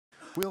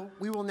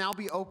We will now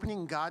be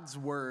opening God's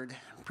Word,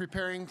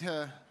 preparing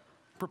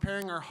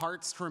our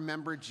hearts to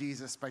remember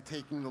Jesus by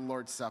taking the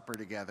Lord's Supper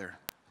together.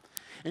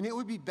 And it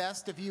would be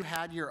best if you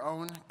had your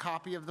own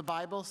copy of the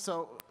Bible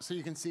so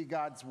you can see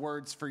God's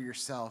words for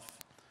yourself.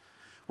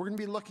 We're going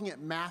to be looking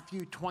at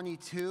Matthew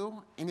 22,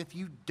 and if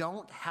you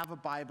don't have a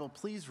Bible,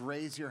 please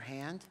raise your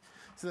hand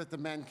so that the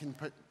men can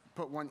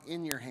put one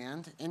in your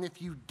hand. And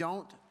if you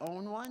don't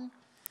own one,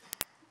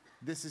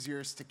 this is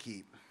yours to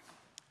keep.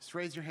 Just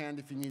raise your hand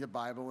if you need a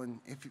Bible, and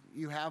if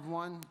you have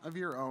one of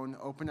your own,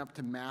 open up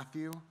to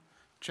Matthew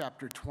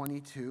chapter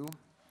 22.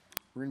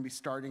 We're going to be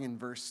starting in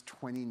verse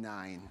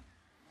 29.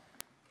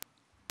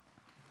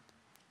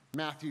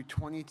 Matthew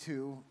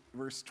 22,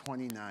 verse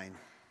 29.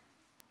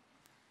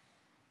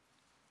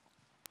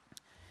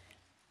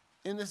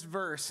 In these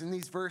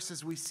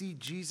verses, we see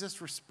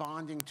Jesus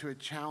responding to a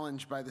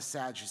challenge by the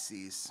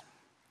Sadducees.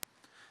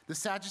 The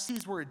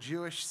Sadducees were a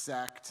Jewish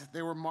sect.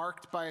 They were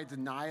marked by a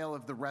denial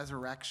of the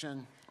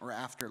resurrection or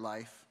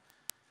afterlife.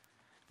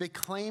 They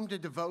claimed a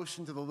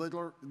devotion to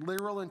the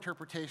literal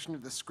interpretation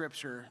of the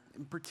scripture,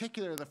 in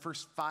particular the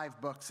first 5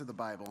 books of the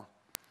Bible.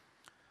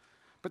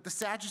 But the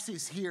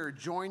Sadducees here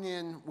join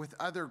in with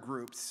other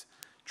groups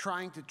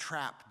trying to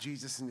trap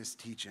Jesus in his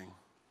teaching.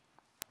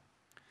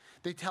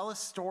 They tell a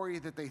story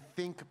that they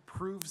think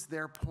proves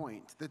their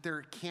point, that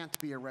there can't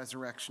be a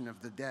resurrection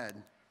of the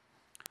dead.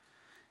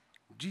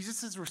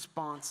 Jesus'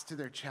 response to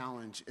their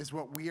challenge is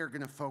what we are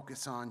going to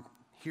focus on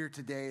here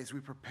today as we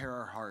prepare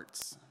our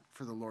hearts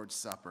for the Lord's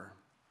Supper.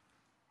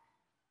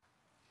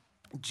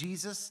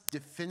 Jesus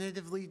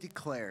definitively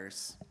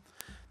declares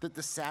that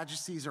the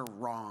Sadducees are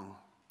wrong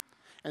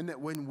and that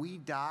when we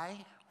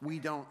die, we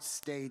don't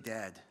stay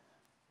dead.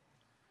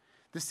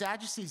 The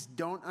Sadducees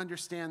don't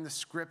understand the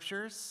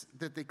scriptures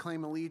that they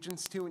claim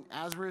allegiance to, and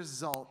as a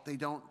result, they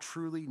don't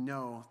truly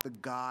know the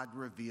God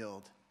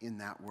revealed in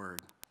that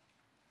word.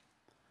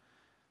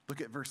 Look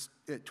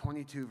at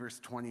 22, verse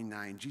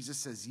 29. Jesus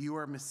says, "You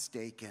are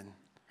mistaken,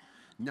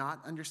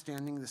 not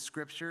understanding the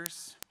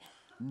scriptures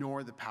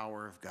nor the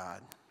power of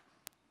God."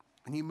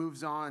 And he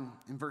moves on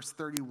in verse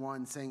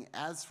 31 saying,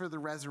 "As for the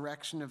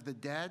resurrection of the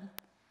dead,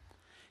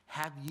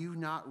 have you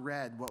not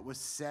read what was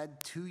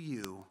said to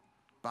you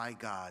by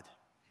God?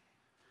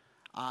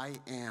 I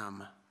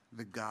am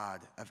the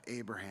God of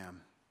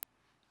Abraham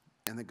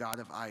and the God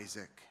of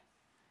Isaac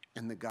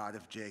and the God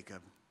of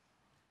Jacob."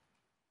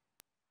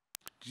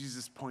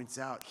 Jesus points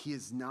out he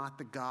is not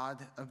the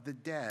God of the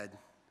dead,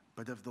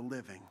 but of the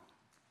living.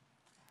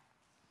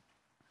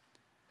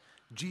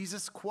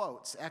 Jesus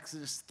quotes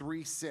Exodus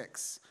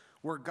 3:6,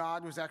 where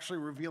God was actually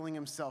revealing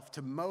himself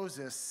to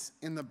Moses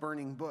in the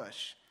burning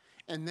bush.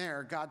 And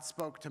there, God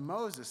spoke to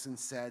Moses and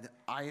said,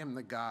 "I am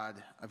the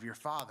God of your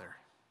father,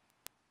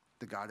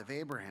 the God of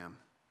Abraham,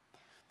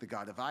 the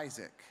God of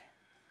Isaac,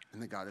 and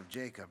the God of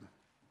Jacob."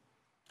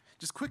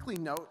 Just quickly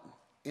note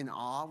in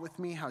awe with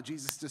me how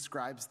Jesus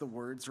describes the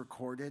words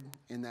recorded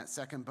in that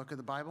second book of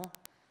the Bible.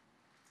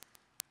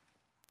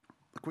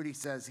 Look what he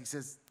says. He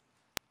says,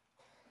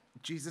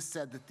 Jesus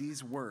said that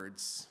these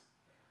words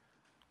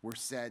were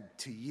said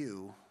to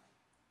you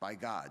by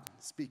God.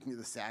 Speaking to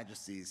the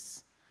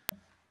Sadducees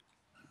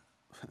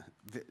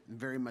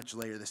very much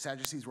later. The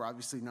Sadducees were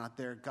obviously not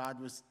there. God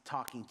was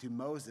talking to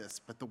Moses,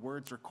 but the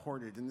words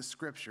recorded in the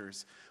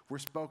scriptures were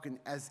spoken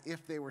as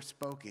if they were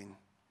spoken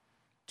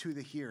to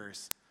the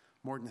hearers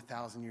more than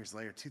 1,000 years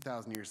later,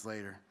 2,000 years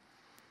later.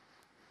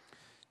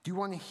 Do you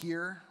want to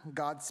hear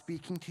God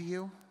speaking to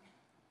you?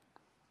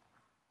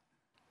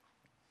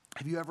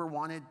 Have you ever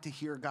wanted to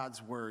hear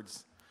God's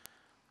words?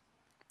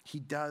 He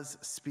does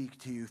speak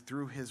to you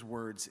through his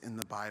words in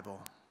the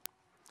Bible.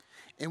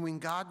 And when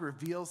God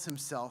reveals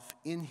himself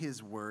in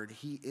his word,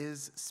 he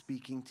is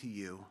speaking to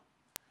you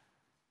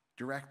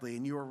directly,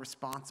 and you are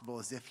responsible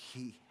as if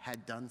he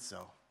had done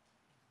so.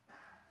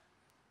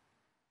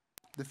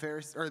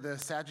 The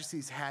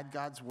Sadducees had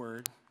God's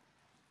word,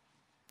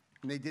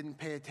 and they didn't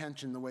pay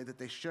attention the way that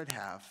they should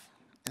have,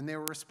 and they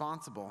were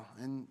responsible,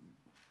 and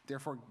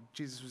therefore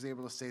Jesus was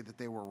able to say that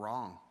they were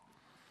wrong.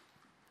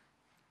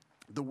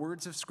 The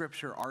words of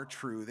Scripture are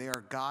true. They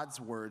are God's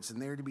words,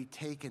 and they are to be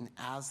taken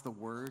as the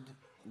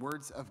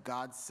words of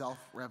God's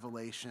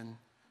self-revelation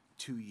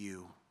to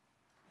you.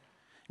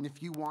 And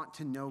if you want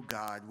to know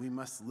God, we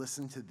must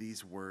listen to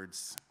these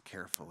words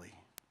carefully.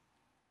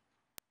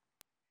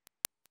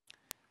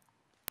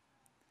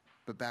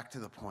 But back to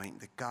the point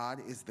that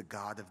God is the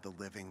God of the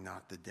living,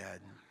 not the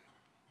dead.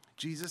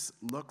 Jesus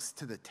looks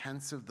to the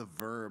tense of the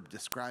verb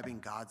describing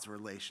God's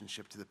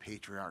relationship to the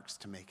patriarchs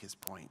to make his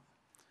point.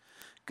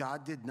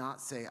 God did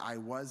not say, "I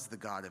was the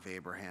God of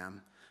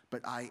Abraham,"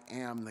 but "I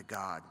am the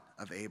God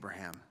of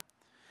Abraham,"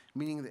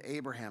 meaning that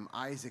Abraham,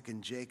 Isaac,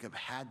 and Jacob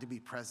had to be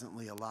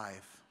presently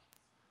alive,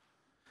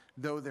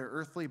 though their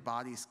earthly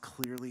bodies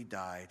clearly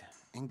died.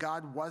 And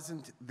God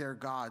wasn't their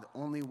God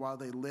only while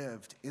they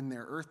lived in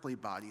their earthly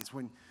bodies.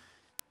 When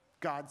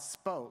God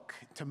spoke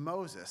to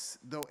Moses,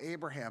 though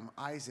Abraham,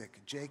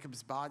 Isaac,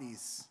 Jacob's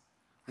bodies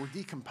were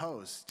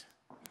decomposed,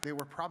 they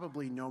were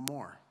probably no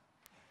more.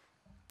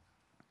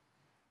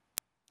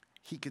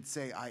 He could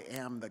say, I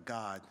am the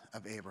God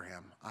of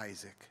Abraham,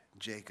 Isaac,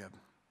 Jacob,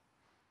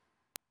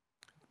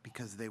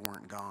 because they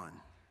weren't gone.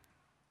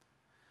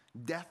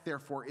 Death,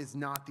 therefore, is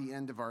not the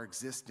end of our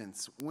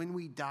existence. When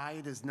we die,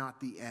 it is not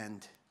the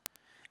end.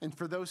 And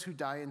for those who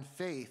die in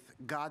faith,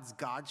 God's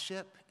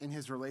godship and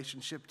his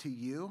relationship to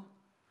you,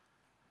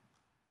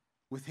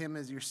 with him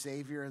as your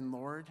Savior and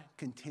Lord,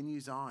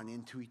 continues on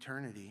into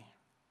eternity.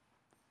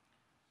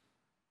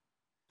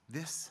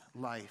 This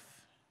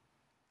life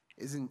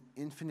is an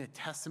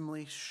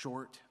infinitesimally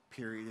short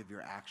period of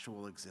your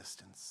actual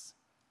existence.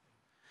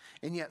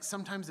 And yet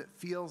sometimes it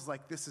feels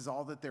like this is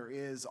all that there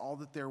is, all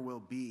that there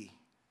will be.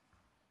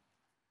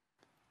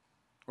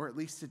 Or at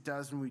least it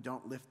does when we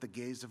don't lift the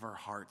gaze of our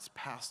hearts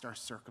past our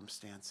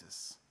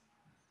circumstances,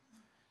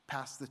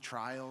 past the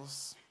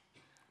trials,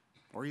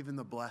 or even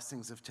the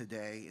blessings of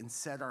today, and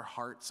set our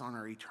hearts on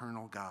our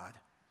eternal God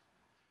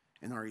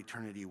and our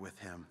eternity with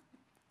him.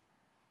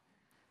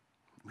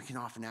 We can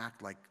often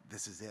act like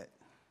this is it.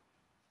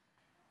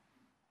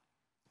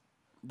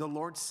 The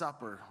Lord's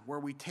Supper, where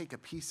we take a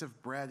piece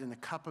of bread and a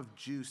cup of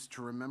juice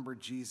to remember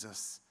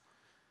Jesus,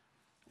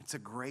 it's a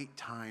great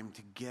time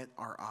to get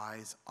our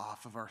eyes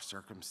off of our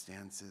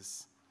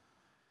circumstances,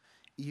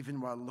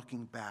 even while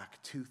looking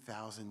back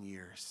 2,000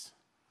 years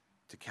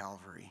to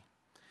Calvary.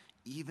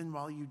 Even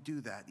while you do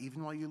that,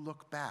 even while you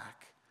look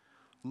back,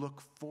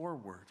 look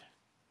forward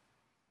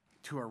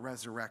to our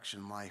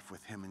resurrection life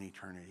with him in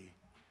eternity.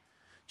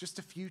 Just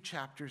a few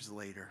chapters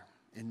later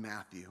in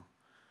Matthew,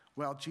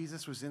 while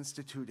Jesus was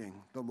instituting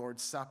the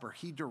Lord's Supper,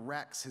 he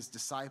directs his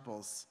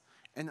disciples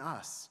and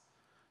us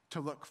to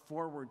look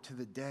forward to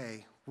the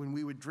day when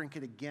we would drink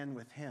it again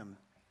with him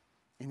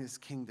in his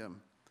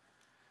kingdom.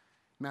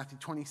 Matthew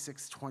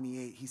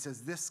 26:28, he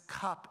says, "This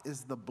cup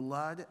is the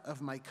blood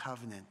of my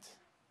covenant."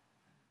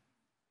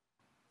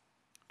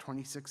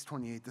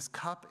 26:28, "This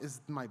cup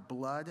is my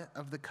blood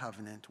of the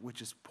covenant,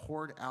 which is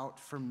poured out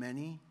for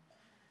many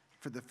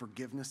for the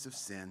forgiveness of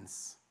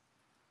sins.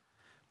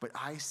 But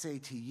I say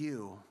to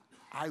you,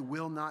 I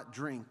will not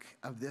drink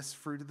of this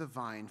fruit of the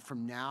vine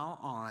from now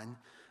on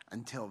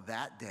until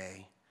that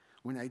day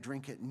when I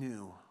drink it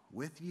new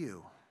with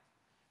you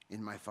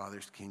in my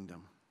Father's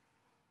kingdom."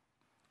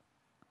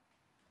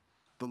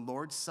 The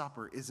Lord's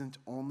Supper isn't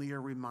only a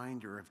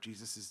reminder of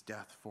Jesus'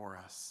 death for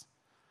us,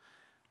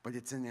 but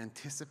it's an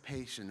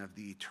anticipation of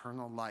the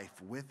eternal life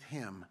with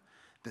him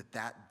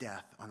that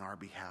death on our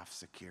behalf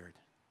secured.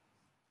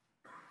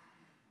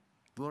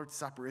 The Lord's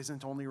Supper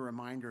isn't only a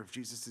reminder of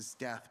Jesus'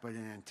 death, but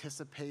an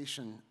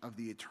anticipation of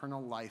the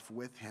eternal life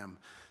with him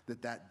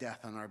that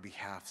death on our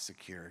behalf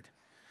secured.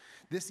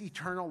 This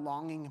eternal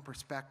longing and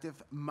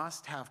perspective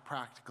must have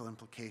practical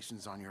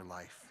implications on your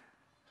life,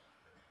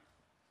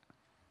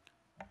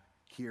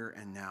 here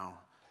and now.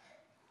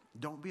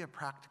 Don't be a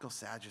practical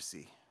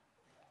Sadducee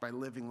by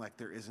living like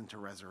there isn't a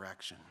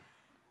resurrection.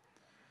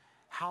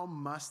 How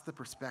must the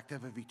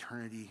perspective of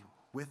eternity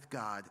with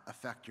God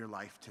affect your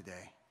life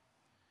today?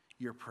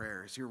 Your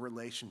prayers, your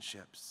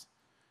relationships,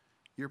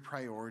 your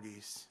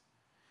priorities,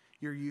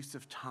 your use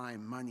of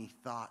time, money,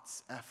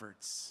 thoughts,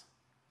 efforts,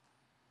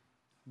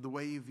 the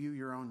way you view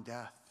your own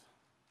death,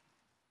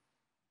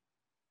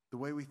 the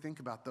way we think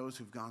about those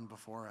who've gone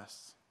before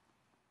us.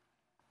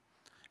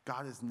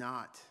 God is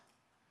not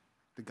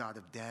the God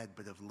of dead,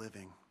 but of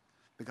living,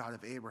 the God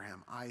of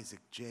Abraham,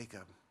 Isaac,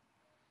 Jacob,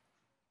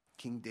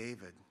 King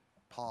David,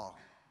 Paul,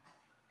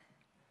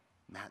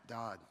 Matt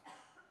Dodd,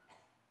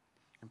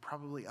 and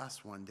probably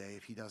us one day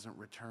if he doesn't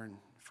return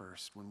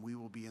first, when we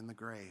will be in the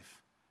grave.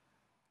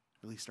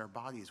 At least our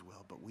bodies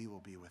will, but we will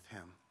be with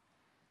him.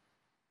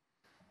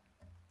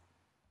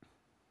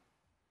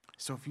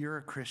 So if you're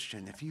a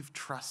Christian, if you've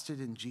trusted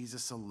in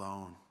Jesus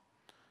alone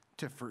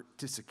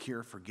to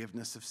secure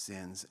forgiveness of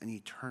sins and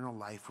eternal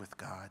life with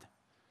God,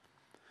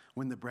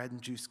 when the bread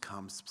and juice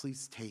comes,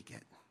 please take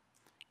it,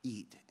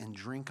 eat, and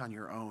drink on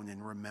your own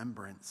in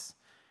remembrance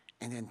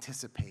and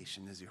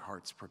anticipation as your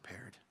heart's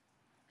prepared.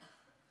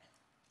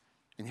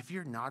 And if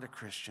you're not a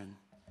Christian,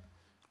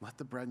 let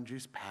the bread and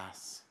juice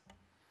pass.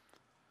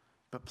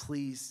 But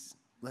please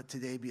let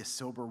today be a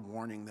sober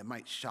warning that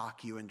might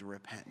shock you into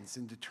repentance,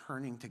 into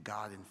turning to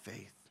God in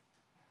faith.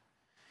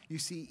 You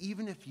see,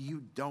 even if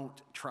you don't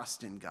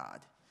trust in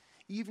God,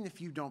 even if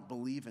you don't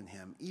believe in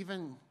him,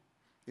 even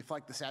if,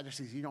 like the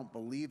Sadducees, you don't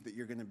believe that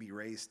you're going to be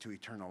raised to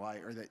eternal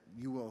life, or that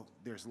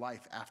there's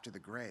life after the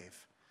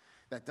grave,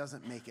 that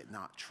doesn't make it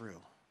not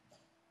true.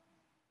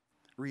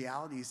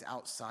 Reality is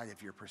outside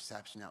of your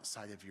perception,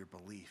 outside of your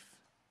belief.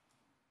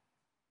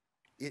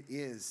 There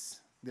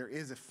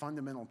is a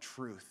fundamental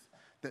truth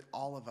that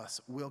all of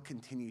us will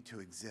continue to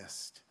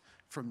exist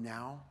from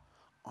now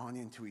on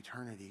into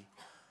eternity.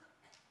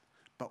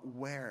 But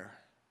where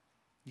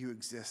you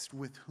exist,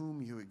 with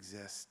whom you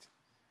exist,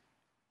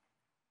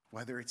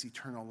 whether it's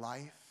eternal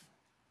life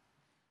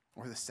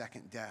or the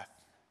second death,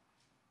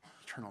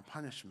 eternal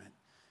punishment,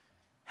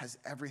 has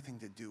everything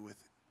to do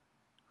with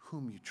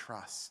whom you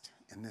trust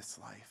in this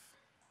life.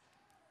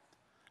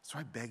 So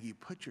I beg you,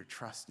 put your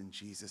trust in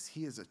Jesus.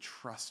 He is a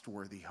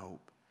trustworthy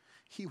hope.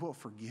 He will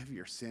forgive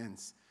your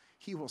sins.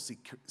 he will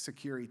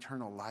secure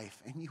eternal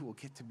life, and you will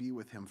get to be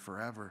with him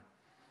forever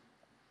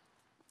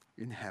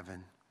in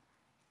heaven.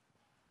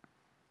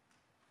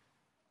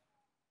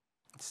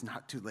 It's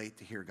not too late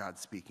to hear God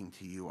speaking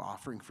to you,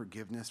 offering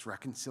forgiveness,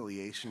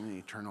 reconciliation, and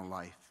eternal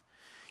life.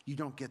 You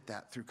don't get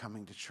that through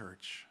coming to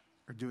church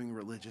or doing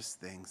religious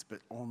things,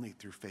 but only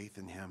through faith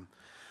in him.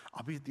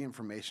 I'll be at the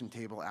information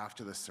table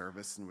after the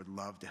service and would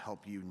love to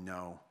help you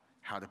know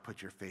how to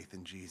put your faith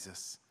in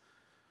Jesus.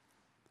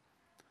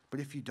 But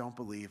if you don't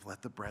believe,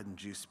 let the bread and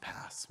juice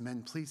pass.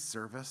 Men, please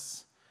serve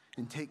us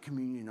and take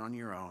communion on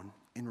your own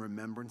in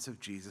remembrance of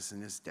Jesus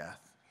and his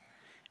death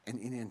and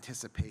in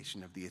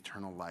anticipation of the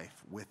eternal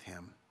life with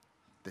him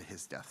that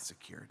his death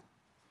secured.